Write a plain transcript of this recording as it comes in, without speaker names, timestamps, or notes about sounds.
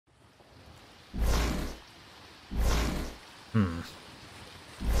Oh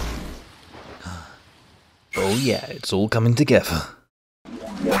yeah, it's all coming together.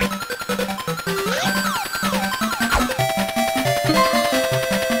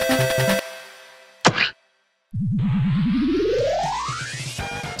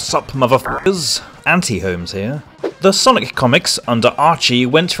 Sup motherfuckers, RobotnikHolmes here. The Sonic comics under Archie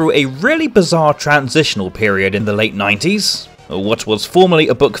went through a really bizarre transitional period in the late 90s. What was formerly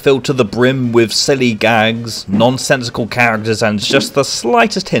a book filled to the brim with silly gags, nonsensical characters and just the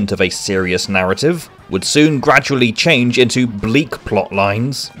slightest hint of a serious narrative, would soon gradually change into bleak plot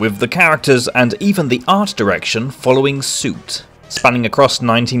lines, with the characters and even the art direction following suit. Spanning across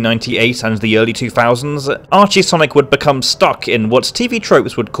 1998 and the early 2000s, Archie Sonic would become stuck in what TV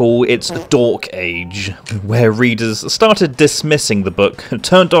tropes would call its dork age, where readers started dismissing the book,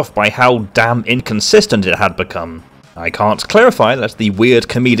 turned off by how damn inconsistent it had become. I can't clarify that the weird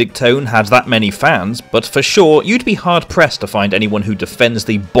comedic tone had that many fans, but for sure you'd be hard-pressed to find anyone who defends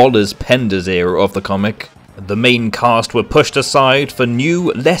the Bollers Penders era of the comic. The main cast were pushed aside for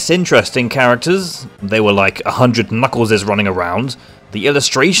new, less interesting characters. There were like 100 Knuckleses running around. The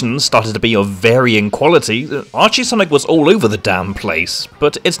illustrations started to be of varying quality. Archie Sonic was all over the damn place,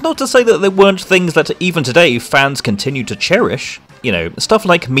 but it's not to say that there weren't things that even today fans continue to cherish. You know, stuff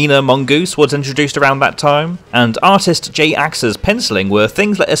like Mina Mongoose was introduced around that time, and artist Jay Axe's penciling were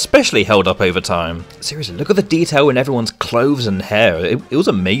things that especially held up over time. Seriously, look at the detail in everyone's clothes and hair, it was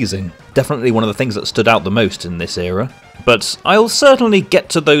amazing. Definitely one of the things that stood out the most in this era. But I'll certainly get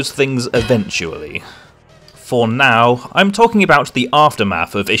to those things eventually. For now, I'm talking about the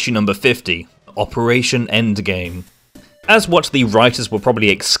aftermath of issue number 50, Operation Endgame. As what the writers were probably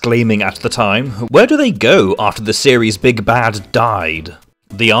exclaiming at the time, where do they go after the series' big bad died?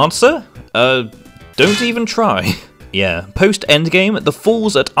 The answer? Don't even try. Yeah, post-Endgame, the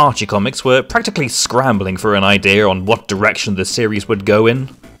fools at Archie Comics were practically scrambling for an idea on what direction the series would go in.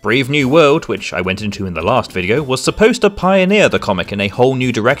 Brave New World, which I went into in the last video, was supposed to pioneer the comic in a whole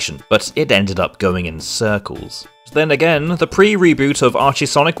new direction, but it ended up going in circles. Then again, the pre-reboot of Archie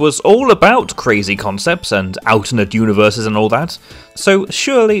Sonic was all about crazy concepts and alternate universes and all that, so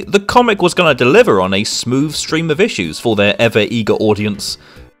surely the comic was gonna deliver on a smooth stream of issues for their ever-eager audience.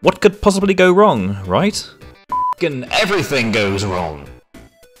 What could possibly go wrong, right? F***ing everything goes wrong.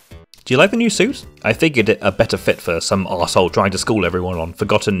 Do you like the new suit? I figured it a better fit for some arsehole trying to school everyone on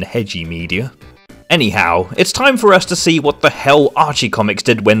forgotten hedgy media. Anyhow, it's time for us to see what the hell Archie Comics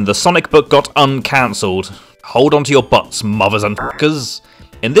did when the Sonic book got uncancelled. Hold on to your butts, mothers and fuckers.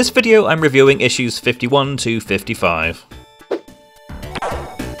 In this video, I'm reviewing issues 51 to 55.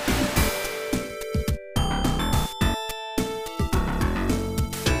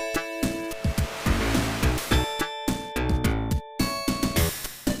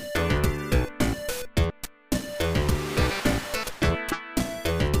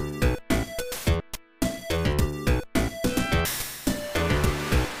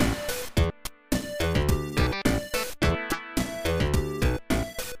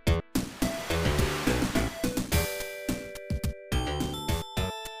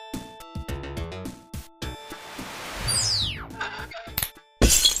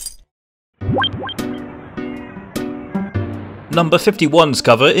 Number 51's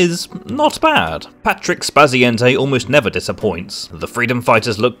cover is not bad. Patrick Spaziente almost never disappoints. The Freedom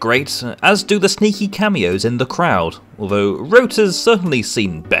Fighters look great, as do the sneaky cameos in the crowd, although Rota's certainly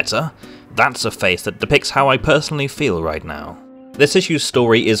seen better. That's a face that depicts how I personally feel right now. This issue's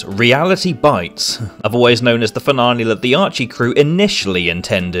story is Reality Bites, otherwise known as the finale that the Archie crew initially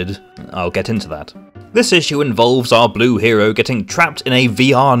intended. I'll get into that. This issue involves our blue hero getting trapped in a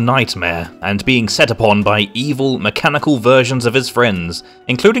VR nightmare and being set upon by evil, mechanical versions of his friends,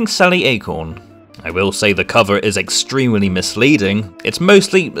 including Sally Acorn. I will say the cover is extremely misleading. It's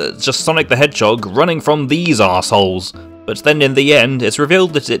mostly just Sonic the Hedgehog running from these arseholes, but then in the end it's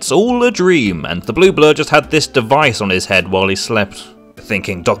revealed that it's all a dream and the blue blur just had this device on his head while he slept.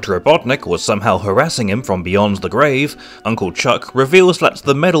 Thinking Dr. Robotnik was somehow harassing him from beyond the grave, Uncle Chuck reveals that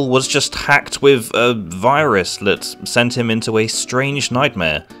the medal was just hacked with a virus that sent him into a strange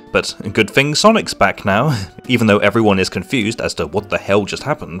nightmare. But good thing Sonic's back now, even though everyone is confused as to what the hell just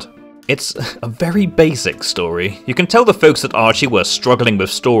happened. It's a very basic story. You can tell the folks at Archie were struggling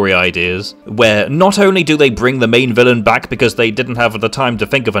with story ideas, where not only do they bring the main villain back because they didn't have the time to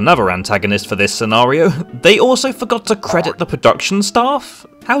think of another antagonist for this scenario, they also forgot to credit the production staff?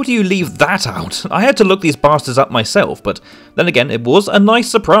 How do you leave that out? I had to look these bastards up myself, but then again, it was a nice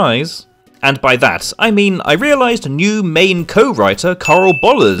surprise. And by that, I mean I realised new main co-writer Carl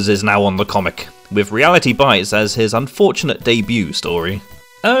Bollers is now on the comic, with Reality Bites as his unfortunate debut story.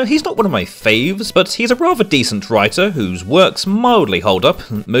 He's not one of my faves, but he's a rather decent writer whose works mildly hold up,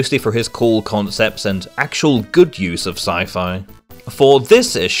 mostly for his cool concepts and actual good use of sci-fi. For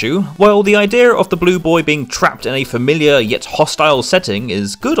this issue, while the idea of the Blue Boy being trapped in a familiar yet hostile setting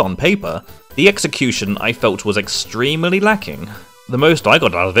is good on paper, the execution I felt was extremely lacking. The most I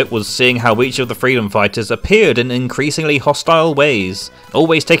got out of it was seeing how each of the freedom fighters appeared in increasingly hostile ways,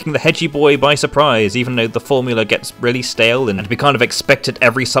 always taking the hedgy boy by surprise even though the formula gets really stale and we kind of expect it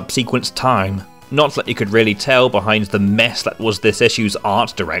every subsequent time. Not that you could really tell behind the mess that was this issue's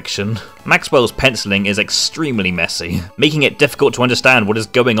art direction. Maxwell's penciling is extremely messy, making it difficult to understand what is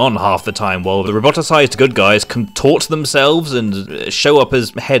going on half the time while the roboticized good guys contort themselves and show up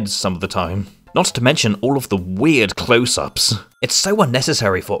as heads some of the time. Not to mention all of the weird close-ups. It's so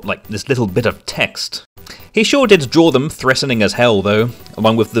unnecessary for, like, this little bit of text. He sure did draw them threatening as hell though,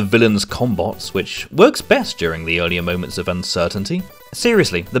 along with the villain's combots, which works best during the earlier moments of uncertainty.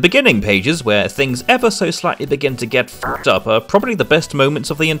 Seriously, the beginning pages where things ever so slightly begin to get fucked up are probably the best moments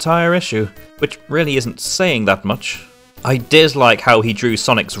of the entire issue, which really isn't saying that much. I did like how he drew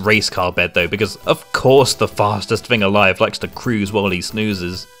Sonic's race car bed though, because of course the fastest thing alive likes to cruise while he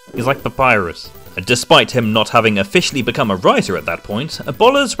snoozes. He's like Papyrus. Despite him not having officially become a writer at that point,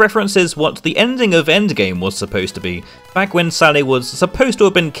 Bollers references what the ending of Endgame was supposed to be, back when Sally was supposed to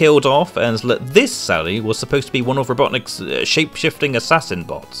have been killed off, and this Sally was supposed to be one of Robotnik's shape-shifting assassin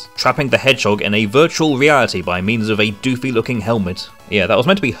bots, trapping the hedgehog in a virtual reality by means of a doofy-looking helmet. Yeah, that was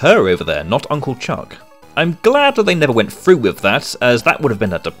meant to be her over there, not Uncle Chuck. I'm glad that they never went through with that, as that would have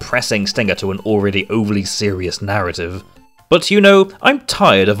been a depressing stinger to an already overly serious narrative. But you know, I'm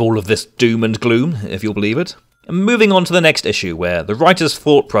tired of all of this doom and gloom, if you'll believe it. Moving on to the next issue, where the writer's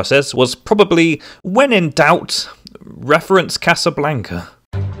thought process was probably, when in doubt, reference Casablanca.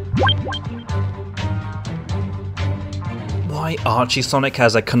 Why Archie Sonic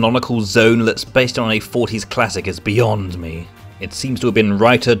has a canonical zone that's based on a 40s classic is beyond me. It seems to have been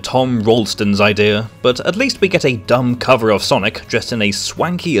writer Tom Ralston's idea, but at least we get a dumb cover of Sonic dressed in a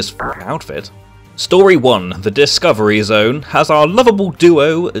swanky as f*** outfit. Story 1, The Discovery Zone, has our lovable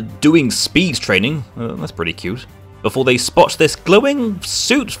duo doing speed training, that's pretty cute, before they spot this glowing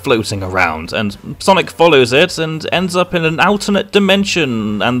suit floating around, and Sonic follows it and ends up in an alternate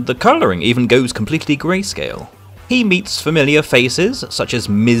dimension, and the colouring even goes completely grayscale. He meets familiar faces, such as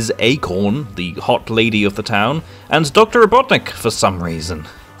Ms. Acorn, the hot lady of the town, and Dr. Robotnik for some reason.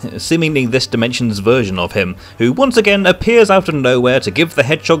 Seemingly this dimension's version of him, who once again appears out of nowhere to give the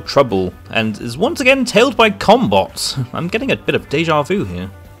hedgehog trouble, and is once again tailed by combots. I'm getting a bit of deja vu here.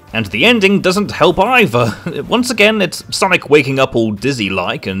 And the ending doesn't help either. Once again, it's Sonic waking up all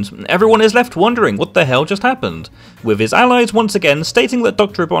dizzy-like, and everyone is left wondering what the hell just happened, with his allies once again stating that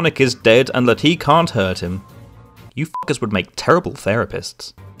Dr. Robotnik is dead and that he can't hurt him. You fuckers would make terrible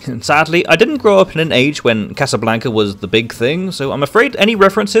therapists. Sadly, I didn't grow up in an age when Casablanca was the big thing, so I'm afraid any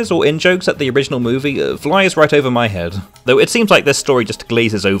references or in-jokes at the original movie flies right over my head, though it seems like this story just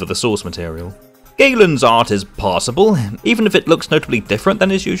glazes over the source material. Galen's art is passable, even if it looks notably different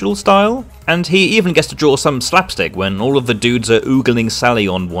than his usual style, and he even gets to draw some slapstick when all of the dudes are oogling Sally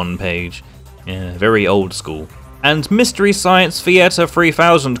on one page. Yeah, very old school. And Mystery Science Theater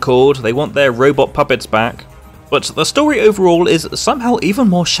 3000 called, they want their robot puppets back. But the story overall is somehow even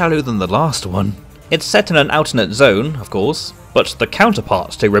more shallow than the last one. It's set in an alternate zone, of course, but the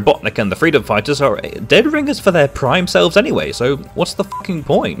counterparts to Robotnik and the Freedom Fighters are dead ringers for their prime selves anyway, so what's the fucking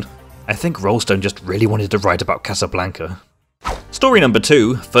point? I think Ralston just really wanted to write about Casablanca. Story number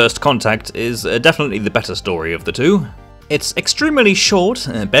 2, First Contact, is definitely the better story of the two. It's extremely short,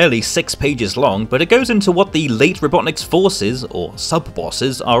 barely 6 pages long, but it goes into what the late Robotnik's forces, or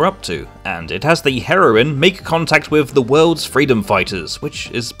sub-bosses, are up to, and it has the heroine make contact with the world's freedom fighters, which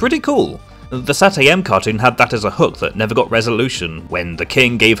is pretty cool. The SatAM cartoon had that as a hook that never got resolution, when the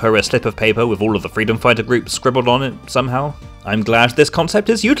king gave her a slip of paper with all of the freedom fighter groups scribbled on it somehow. I'm glad this concept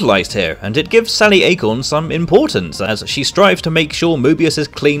is utilised here, and it gives Sally Acorn some importance as she strives to make sure Mobius is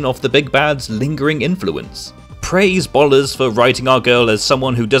clean off the big bad's lingering influence. Praise Bollers for writing our girl as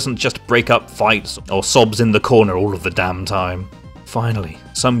someone who doesn't just break up fights or sobs in the corner all of the damn time. Finally,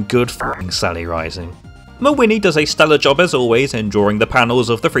 some good f***ing Sally writing. Mowini does a stellar job as always in drawing the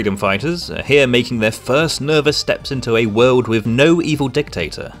panels of the freedom fighters, here making their first nervous steps into a world with no evil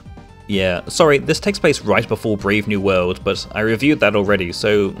dictator. Yeah, sorry, this takes place right before Brave New World, but I reviewed that already,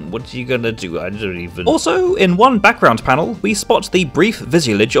 so what are you gonna do? I don't even... Also, in one background panel, we spot the brief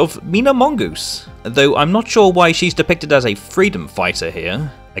visualage of Mina Mongoose, though I'm not sure why she's depicted as a freedom fighter here.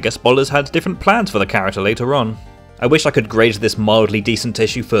 I guess Bollers had different plans for the character later on. I wish I could grade this mildly decent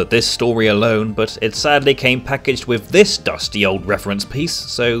issue for this story alone, but it sadly came packaged with this dusty old reference piece,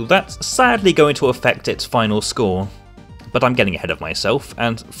 so that's sadly going to affect its final score. But I'm getting ahead of myself,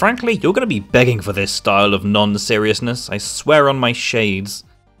 and frankly, you're going to be begging for this style of non-seriousness, I swear on my shades.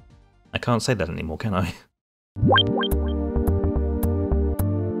 I can't say that anymore, can I?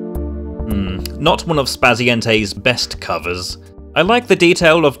 Not one of Spaziente's best covers. I like the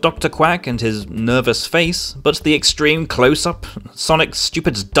detail of Dr. Quack and his nervous face, but the extreme close-up, Sonic's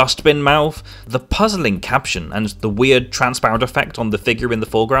stupid dustbin mouth, the puzzling caption, and the weird transparent effect on the figure in the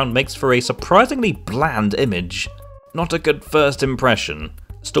foreground makes for a surprisingly bland image. Not a good first impression.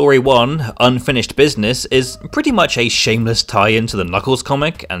 Story 1, Unfinished Business, is pretty much a shameless tie-in to the Knuckles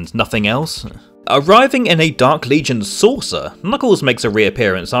comic and nothing else. Arriving in a Dark Legion saucer, Knuckles makes a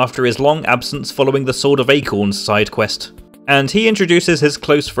reappearance after his long absence following the Sword of Acorns side quest. And he introduces his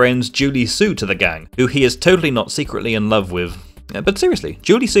close friend Julie Sue to the gang, who he is totally not secretly in love with. But seriously,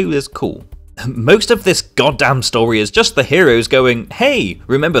 Julie Sue is cool. Most of this goddamn story is just the heroes going, hey,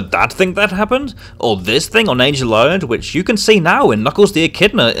 remember that thing that happened? Or this thing on Angel Island, which you can see now in Knuckles the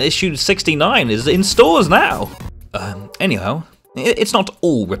Echidna issue 69 is in stores now. Anyhow, it's not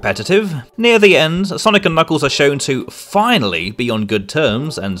all repetitive. Near the end, Sonic and Knuckles are shown to finally be on good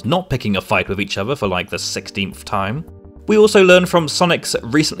terms and not picking a fight with each other for like the 16th time. We also learn from Sonic's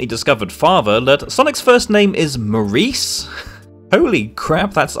recently discovered father that Sonic's first name is Maurice? Holy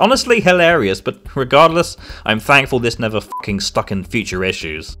crap, that's honestly hilarious, but regardless, I'm thankful this never fucking stuck in future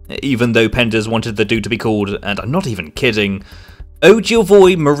issues. Even though Penders wanted the dude to be called, and I'm not even kidding,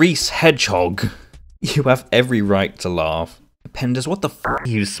 Ojilvoy Maurice Hedgehog. You have every right to laugh. Penders, what the f*** are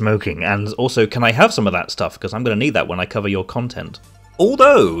you smoking? And also, can I have some of that stuff? Because I'm going to need that when I cover your content.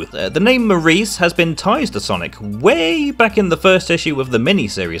 Although, the name Maurice has been tied to Sonic way back in the first issue of the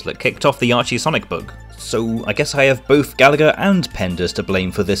mini-series that kicked off the Archie Sonic book. So I guess I have both Gallagher and Penders to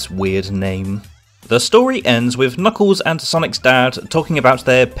blame for this weird name. The story ends with Knuckles and Sonic's dad talking about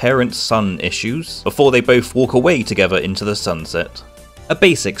their parent-son issues, before they both walk away together into the sunset. A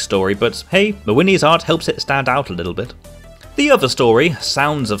basic story, but hey, Mawini's art helps it stand out a little bit. The other story,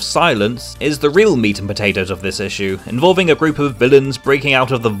 Sounds of Silence, is the real meat and potatoes of this issue, involving a group of villains breaking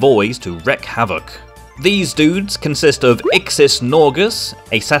out of the void to wreak havoc. These dudes consist of Ixis Norgus,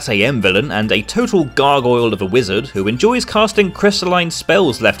 a SASAM villain and a total gargoyle of a wizard who enjoys casting crystalline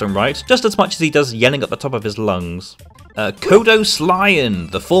spells left and right just as much as he does yelling at the top of his lungs. Kodos Lion,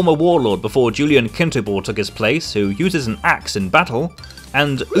 the former warlord before Julian Kintobor took his place, who uses an axe in battle,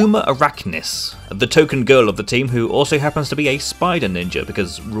 and Uma Arachnis, the token girl of the team who also happens to be a spider ninja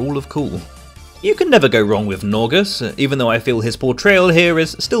because rule of cool. You can never go wrong with Norgus, even though I feel his portrayal here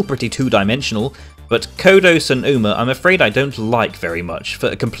is still pretty two-dimensional, but Kodos and Uma I'm afraid I don't like very much,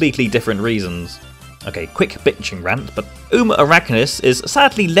 for completely different reasons. Okay, quick bitching rant, but Uma Arachnis is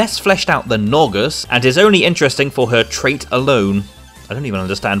sadly less fleshed out than Norgus, and is only interesting for her trait alone. I don't even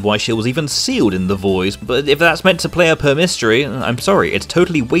understand why she was even sealed in the void, but if that's meant to play up her mystery, I'm sorry, it's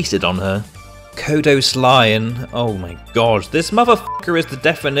totally wasted on her. Kodos Lion, oh my god, this motherfucker is the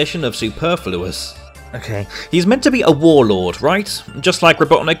definition of superfluous. Okay, he's meant to be a warlord, right? Just like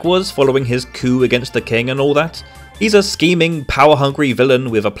Robotnik was, following his coup against the king and all that. He's a scheming, power-hungry villain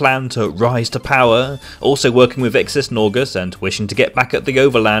with a plan to rise to power, also working with Ixis Norgus and wishing to get back at the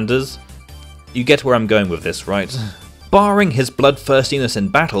Overlanders. You get where I'm going with this, right? Barring his bloodthirstiness in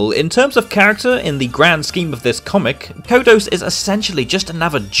battle, in terms of character in the grand scheme of this comic, Kodos is essentially just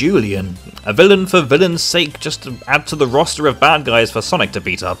another Julian. A villain for villain's sake, just to add to the roster of bad guys for Sonic to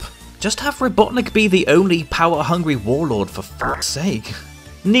beat up. Just have Robotnik be the only power-hungry warlord for fuck's sake.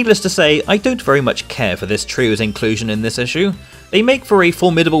 Needless to say, I don't very much care for this trio's inclusion in this issue. They make for a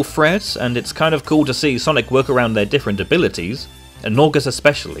formidable threat, and it's kind of cool to see Sonic work around their different abilities. And Norgus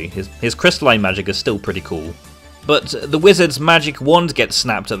especially, his crystalline magic is still pretty cool. But the wizard's magic wand gets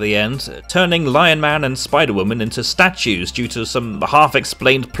snapped at the end, turning Lion Man and Spider-Woman into statues due to some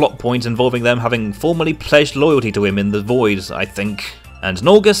half-explained plot point involving them having formerly pledged loyalty to him in the void, I think. And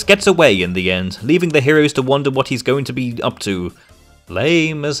Norgus gets away in the end, leaving the heroes to wonder what he's going to be up to.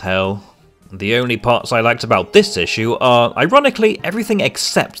 Lame as hell. The only parts I liked about this issue are, ironically, everything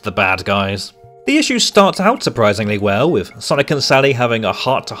except the bad guys. The issue starts out surprisingly well, with Sonic and Sally having a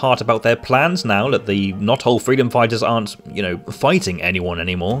heart-to-heart about their plans now that the Knothole Freedom Fighters aren't, fighting anyone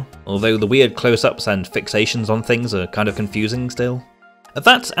anymore. Although the weird close-ups and fixations on things are kind of confusing still.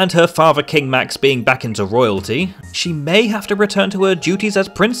 That and her father King Max being back into royalty, she may have to return to her duties as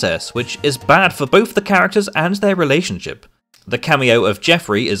princess, which is bad for both the characters and their relationship. The cameo of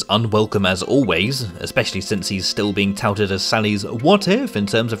Jeffrey is unwelcome as always, especially since he's still being touted as Sally's what if in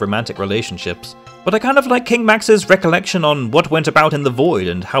terms of romantic relationships. But I kind of like King Max's recollection on what went about in the void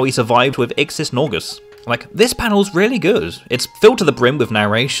and how he survived with Ixis Norgus. Like, this panel's really good. It's filled to the brim with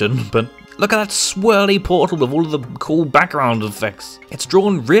narration, but look at that swirly portal with all of the cool background effects. It's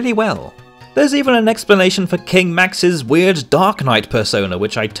drawn really well. There's even an explanation for King Max's weird Dark Knight persona,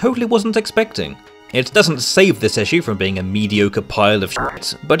 which I totally wasn't expecting. It doesn't save this issue from being a mediocre pile of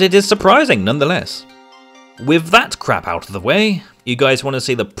shit, but it is surprising nonetheless. With that crap out of the way, you guys want to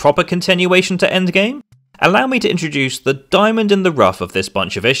see the proper continuation to Endgame? Allow me to introduce the diamond in the rough of this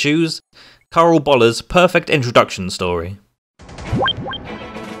bunch of issues, Carl Boller's perfect introduction story.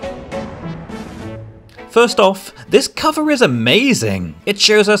 First off, this cover is amazing! It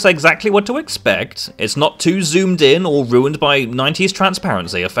shows us exactly what to expect, it's not too zoomed in or ruined by 90s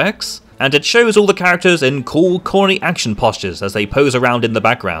transparency effects, and it shows all the characters in cool, corny action postures as they pose around in the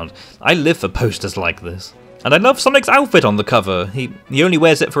background. I live for posters like this. And I love Sonic's outfit on the cover. He only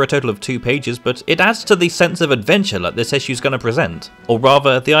wears it for a total of 2 pages, but it adds to the sense of adventure that this issue's going to present. Or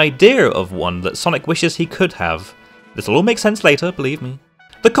rather, the idea of one that Sonic wishes he could have. This'll all make sense later, believe me.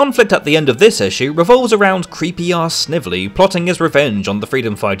 The conflict at the end of this issue revolves around creepy-ass Snively plotting his revenge on the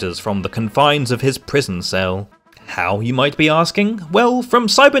freedom fighters from the confines of his prison cell. How, you might be asking? Well, from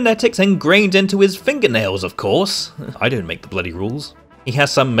cybernetics ingrained into his fingernails, of course. I don't make the bloody rules. He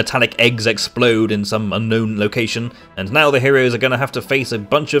has some metallic eggs explode in some unknown location, and now the heroes are gonna have to face a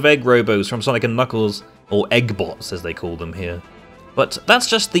bunch of egg robos from Sonic & Knuckles, or Eggbots as they call them here. But that's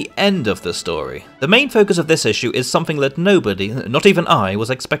just the end of the story. The main focus of this issue is something that nobody, not even I, was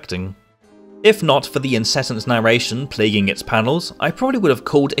expecting. If not for the incessant narration plaguing its panels, I probably would have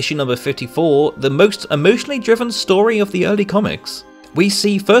called issue number 54 the most emotionally driven story of the early comics. We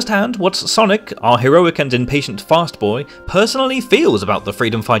see firsthand what Sonic, our heroic and impatient fast boy, personally feels about the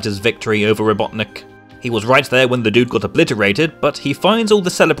freedom fighters' victory over Robotnik. He was right there when the dude got obliterated, but he finds all the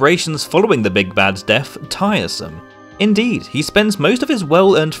celebrations following the big bad's death tiresome. Indeed, he spends most of his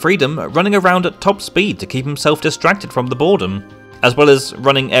well-earned freedom running around at top speed to keep himself distracted from the boredom, as well as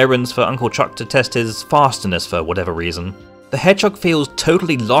running errands for Uncle Chuck to test his fastness for whatever reason. The Hedgehog feels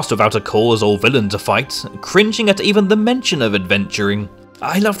totally lost without a cause or villain to fight, cringing at even the mention of adventuring.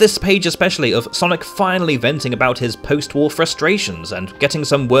 I love this page especially of Sonic finally venting about his post-war frustrations and getting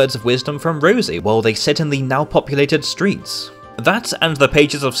some words of wisdom from Rosie while they sit in the now populated streets. That and the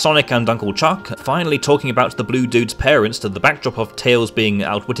pages of Sonic and Uncle Chuck finally talking about the blue dude's parents to the backdrop of Tails being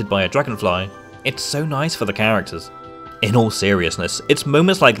outwitted by a dragonfly. It's so nice for the characters. In all seriousness, it's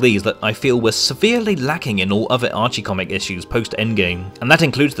moments like these that I feel were severely lacking in all other Archie comic issues post-Endgame, and that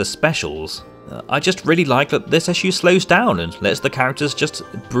includes the specials. I just really like that this issue slows down and lets the characters just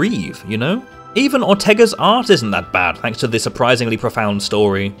breathe, you know? Even Ortega's art isn't that bad thanks to the surprisingly profound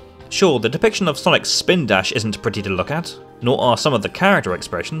story. Sure, the depiction of Sonic's spin dash isn't pretty to look at, nor are some of the character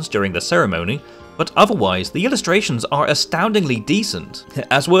expressions during the ceremony, but otherwise the illustrations are astoundingly decent,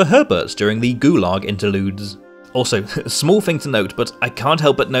 as were Herbert's during the Gulag interludes. Also, small thing to note, but I can't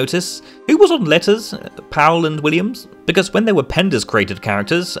help but notice, who was on letters? Powell and Williams? Because when they were Pender's created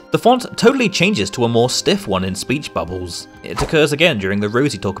characters, the font totally changes to a more stiff one in speech bubbles. It occurs again during the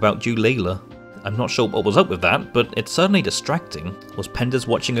Rosie talk about Julela. I'm not sure what was up with that, but it's certainly distracting. Was Pender's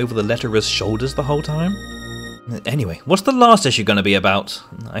watching over the letterer's shoulders the whole time? Anyway, what's the last issue gonna be about?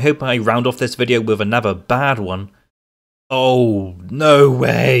 I hope I round off this video with another bad one. Oh, no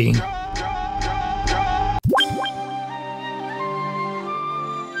way!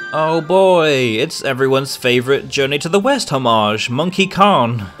 Oh boy, it's everyone's favourite Journey to the West homage, Monkey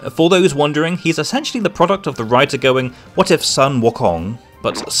Khan. For those wondering, he's essentially the product of the writer going, what if Sun Wukong,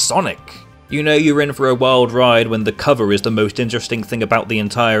 but Sonic? You know you're in for a wild ride when the cover is the most interesting thing about the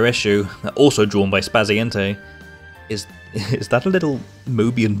entire issue, also drawn by Spaziente. Is that a little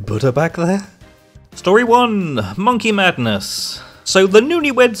Mobian Buddha back there? Story 1, Monkey Madness. So the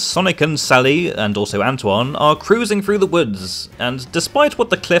newlyweds Sonic and Sally, and also Antoine, are cruising through the woods, and despite what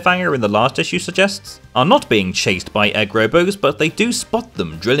the cliffhanger in the last issue suggests, are not being chased by egg robos, but they do spot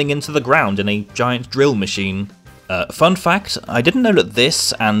them drilling into the ground in a giant drill machine. Fun fact, I didn't know that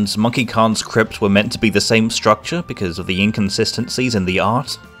this and Monkey Khan's crypt were meant to be the same structure because of the inconsistencies in the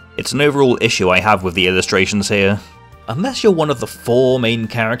art. It's an overall issue I have with the illustrations here. Unless you're one of the 4 main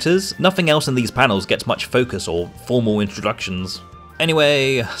characters, nothing else in these panels gets much focus or formal introductions.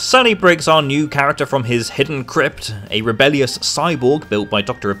 Anyway, Sally breaks our new character from his hidden crypt, a rebellious cyborg built by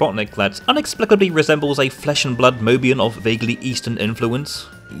Dr. Robotnik that inexplicably resembles a flesh and blood Mobian of vaguely Eastern influence.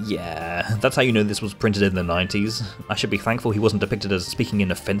 Yeah, that's how you know this was printed in the 90s. I should be thankful he wasn't depicted as speaking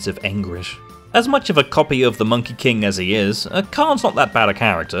in offensive English. As much of a copy of the Monkey King as he is, Khan's not that bad a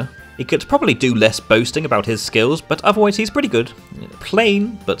character. He could probably do less boasting about his skills, but otherwise he's pretty good.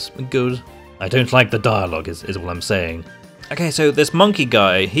 Plain, but good. I don't like the dialogue, is what I'm saying. Okay, so this monkey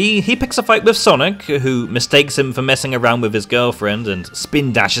guy, he picks a fight with Sonic, who mistakes him for messing around with his girlfriend and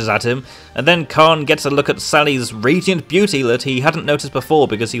spin dashes at him, and then Khan gets a look at Sally's radiant beauty that he hadn't noticed before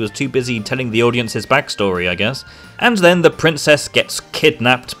because he was too busy telling the audience his backstory, I guess. And then the princess gets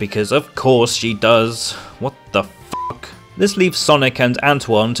kidnapped because of course she does. What the fuck? This leaves Sonic and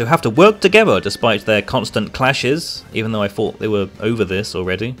Antoine to have to work together despite their constant clashes, even though I thought they were over this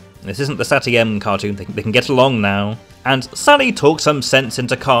already. This isn't the Saty M cartoon, they can get along now. And Sally talks some sense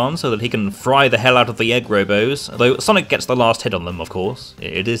into Khan so that he can fry the hell out of the egg robos, though Sonic gets the last hit on them, of course.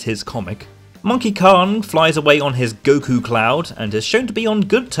 It is his comic. Monkey Khan flies away on his Goku cloud and is shown to be on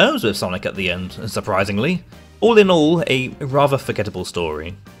good terms with Sonic at the end, surprisingly. All in all, a rather forgettable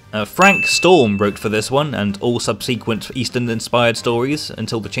story. Frank Storm wrote for this one and all subsequent Eastern-inspired stories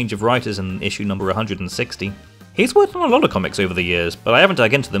until the change of writers in issue number 160. He's worked on a lot of comics over the years, but I haven't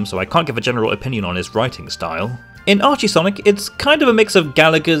dug into them so I can't give a general opinion on his writing style. In Archie Sonic, it's kind of a mix of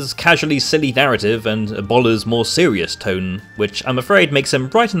Gallagher's casually silly narrative and Boller's more serious tone, which I'm afraid makes him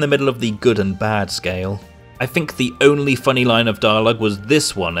right in the middle of the good and bad scale. I think the only funny line of dialogue was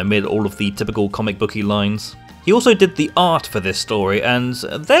this one amid all of the typical comic booky lines. He also did the art for this story, and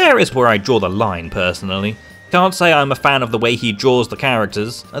there is where I draw the line personally. Can't say I'm a fan of the way he draws the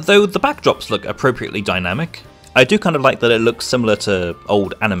characters, though the backdrops look appropriately dynamic. I do kind of like that it looks similar to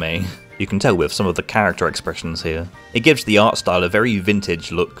old anime. You can tell with some of the character expressions here. It gives the art style a very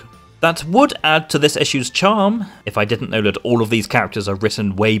vintage look. That would add to this issue's charm, if I didn't know that all of these characters are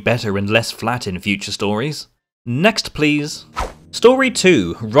written way better and less flat in future stories. Next please. Story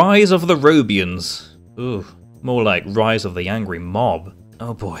 2, Rise of the Robians. Ooh, more like Rise of the Angry Mob.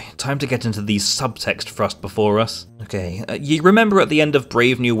 Oh boy, time to get into the subtext thrust before us. Okay, you remember at the end of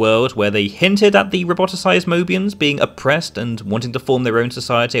Brave New World where they hinted at the roboticized Mobians being oppressed and wanting to form their own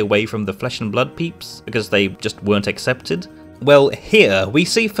society away from the flesh and blood peeps because they just weren't accepted? Well, here we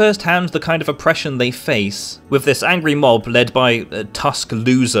see firsthand the kind of oppression they face, with this angry mob led by Tusk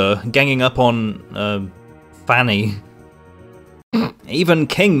Loser ganging up on, Fanny. Even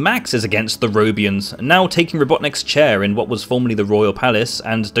King Max is against the Robians, now taking Robotnik's chair in what was formerly the Royal Palace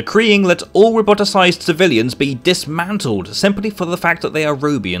and decreeing that all roboticized civilians be dismantled simply for the fact that they are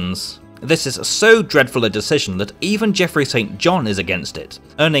Robians. This is so dreadful a decision that even Jeffrey St. John is against it,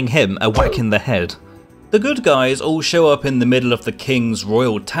 earning him a whack in the head. The good guys all show up in the middle of the king's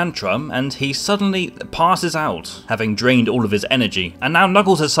royal tantrum and he suddenly passes out, having drained all of his energy, and now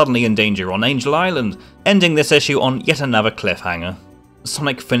Knuckles is suddenly in danger on Angel Island, ending this issue on yet another cliffhanger.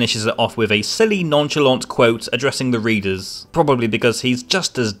 Sonic finishes it off with a silly nonchalant quote addressing the readers, probably because he's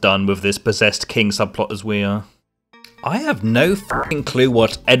just as done with this possessed king subplot as we are. I have no f***ing clue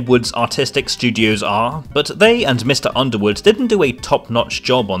what Edward's artistic studios are, but they and Mr. Underwood didn't do a top-notch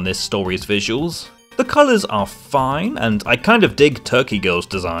job on this story's visuals. The colours are fine, and I kind of dig Turkey Girl's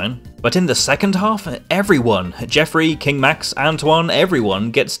design, but in the second half, everyone, Jeffrey, King Max, Antoine, everyone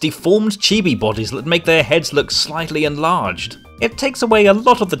gets deformed chibi bodies that make their heads look slightly enlarged. It takes away a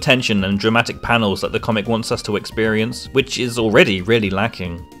lot of the tension and dramatic panels that the comic wants us to experience, which is already really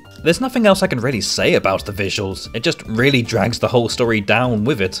lacking. There's nothing else I can really say about the visuals, it just really drags the whole story down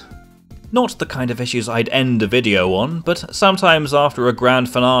with it. Not the kind of issues I'd end a video on, but sometimes after a grand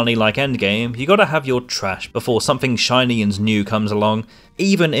finale like Endgame, you gotta have your trash before something shiny and new comes along,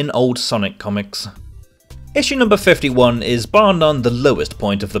 even in old Sonic comics. Issue number 51 is bar none the lowest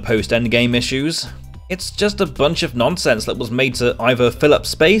point of the post-Endgame issues. It's just a bunch of nonsense that was made to either fill up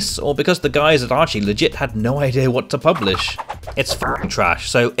space, or because the guys at Archie legit had no idea what to publish. It's f***ing trash,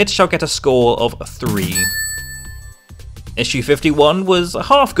 so it shall get a score of 3. Issue 51 was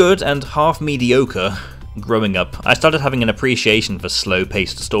half good and half mediocre. Growing up, I started having an appreciation for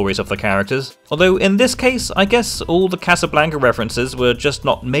slow-paced stories of the characters, although in this case, I guess all the Casablanca references were just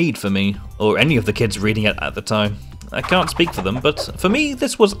not made for me, or any of the kids reading it at the time. I can't speak for them, but for me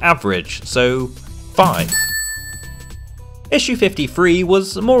this was average, so 5. Issue 53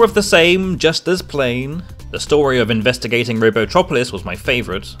 was more of the same, just as plain. The story of investigating Robotropolis was my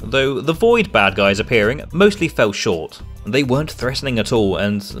favourite, though the Void bad guys appearing mostly fell short. They weren't threatening at all,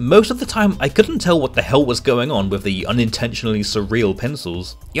 and most of the time I couldn't tell what the hell was going on with the unintentionally surreal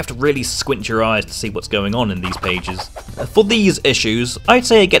pencils. You have to really squint your eyes to see what's going on in these pages. For these issues, I'd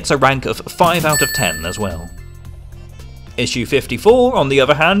say it gets a rank of 5 out of 10 as well. Issue 54, on the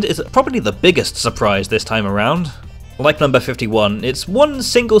other hand, is probably the biggest surprise this time around. Like number 51, it's one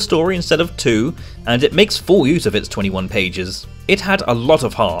single story instead of two, and it makes full use of its 21 pages. It had a lot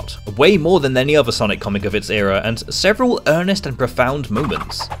of heart, way more than any other Sonic comic of its era, and several earnest and profound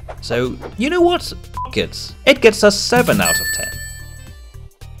moments. So, you know what? F it. It gets a 7 out of 10.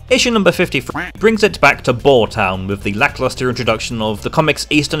 Issue number 53 brings it back to Boar Town with the lackluster introduction of the comic's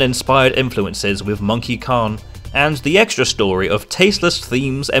Eastern-inspired influences with Monkey Khan, and the extra story of tasteless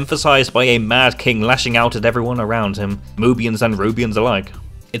themes emphasized by a mad king lashing out at everyone around him, Moobians and Rubians alike.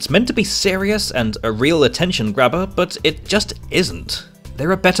 It's meant to be serious and a real attention grabber, but it just isn't.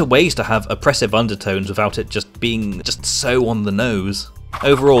 There are better ways to have oppressive undertones without it just being so on the nose.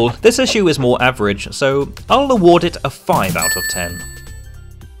 Overall, this issue is more average, so I'll award it a 5 out of 10.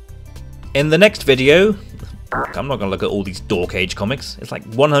 In the next video, I'm not gonna look at all these Dork Age comics. It's like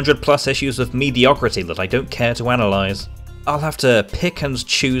 100 plus issues of mediocrity that I don't care to analyse. I'll have to pick and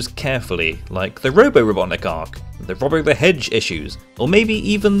choose carefully, like the Robotnik arc, the Robbo the Hedge issues, or maybe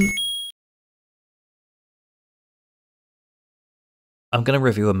even... I'm gonna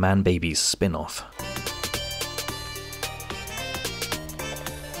review a Man Babies spin-off.